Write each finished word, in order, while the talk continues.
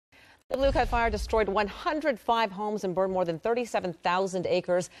The Blue Cut Fire destroyed 105 homes and burned more than 37,000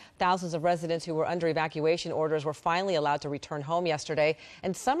 acres. Thousands of residents who were under evacuation orders were finally allowed to return home yesterday,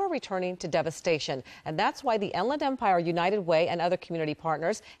 and some are returning to devastation. And that's why the Inland Empire United Way and other community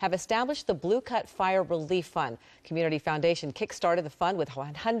partners have established the Blue Cut Fire Relief Fund. Community Foundation kick-started the fund with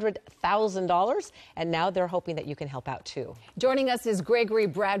 $100,000, and now they're hoping that you can help out too. Joining us is Gregory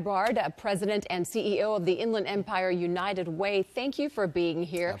Bradbard, President and CEO of the Inland Empire United Way. Thank you for being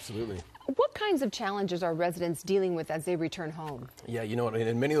here. Absolutely. What kinds of challenges are residents dealing with as they return home? Yeah, you know what,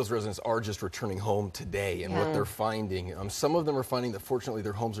 and many of those residents are just returning home today, and what they're finding, some of them are finding that fortunately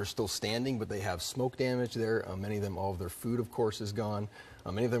their homes are still standing, but they have smoke damage there. Many of them, all of their food, of course, is gone.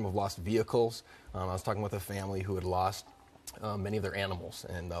 Many of them have lost vehicles. I was talking with a family who had lost many of their animals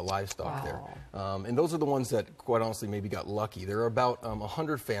and livestock there. And those are the ones that, quite honestly, maybe got lucky. There are about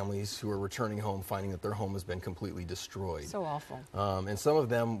 100 families who are returning home finding that their home has been completely destroyed. So awful. And some of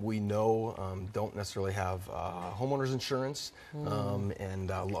them we know don't necessarily have homeowners insurance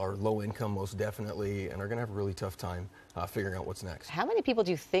and are low income most definitely, and are going to have a really tough time figuring out what's next. How many people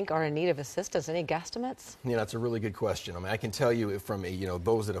do you think are in need of assistance? Any guesstimates? Yeah, that's a really good question. I mean, I can tell you from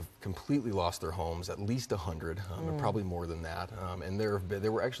those that have completely lost their homes, at least 100, and probably more than that. And there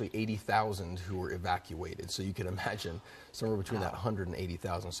were actually 80,000 who were evacuated. So you can imagine somewhere between that 100 and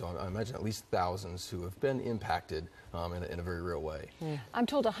 80,000. So I imagine at least thousands who have been impacted in a very real way. I'm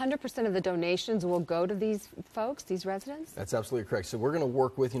told 100% of the donations will go to these folks, these residents? That's absolutely correct. So we're going to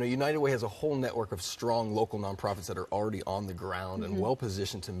work with, United Way has a whole network of strong local nonprofits that are already on the ground and well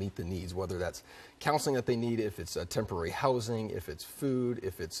positioned to meet the needs, whether that's counseling that they need, if it's temporary housing, if it's food,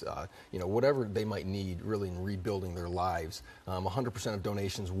 if it's whatever they might need really in rebuilding their lives. 100% of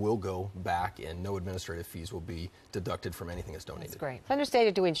donations will go back, and no administrative fees will be deducted from anything that's donated. That's great. I understand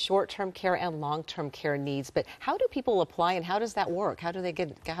you're doing short-term care and long-term care needs, but how do people apply and how does that work? How do they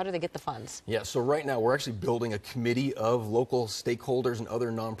get the funds? Yeah, so right now we're actually building a committee of local stakeholders and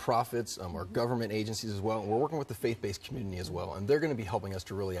other nonprofits, our government agencies as well, and we're working with the faith-based community as well, and they're going to be helping us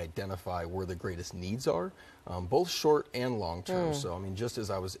to really identify where the greatest needs are, both short and long term. So I mean, just as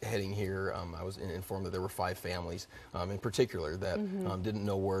I was heading here, I was informed that there were 5 families in particular that didn't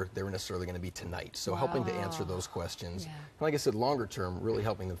know where they were necessarily going to be tonight. So helping to answer those questions. And like I said, longer term, really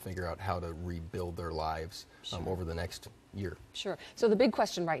helping them figure out how to rebuild their lives over the next year. Sure. So the big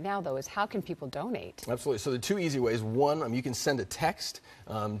question right now, though, is how can people donate? Absolutely. So the 2 easy ways. One, you can send a text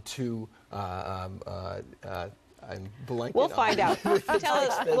to I'm blanking. We'll find out. Tell us.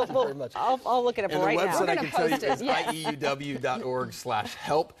 I'll look it up right now. And the website I can tell you is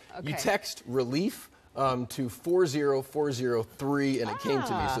ieuw.org/help. Okay. You text relief to 40403, and it came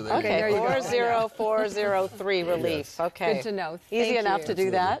to me. So there you go. 40403 relief. Yes. Okay. Good to know. Easy enough to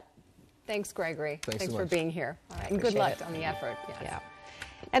do that. Thanks, Gregory. Thanks so for much. being here. All right. And good luck on the effort. Yes. Yeah.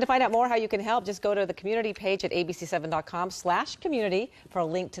 And to find out more how you can help, just go to the community page at abc7.com/community for a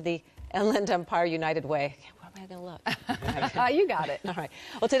link to the Inland Empire United Way. Where am I going to look? You got it. All right.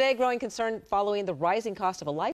 Well, today, growing concern following the rising cost of a life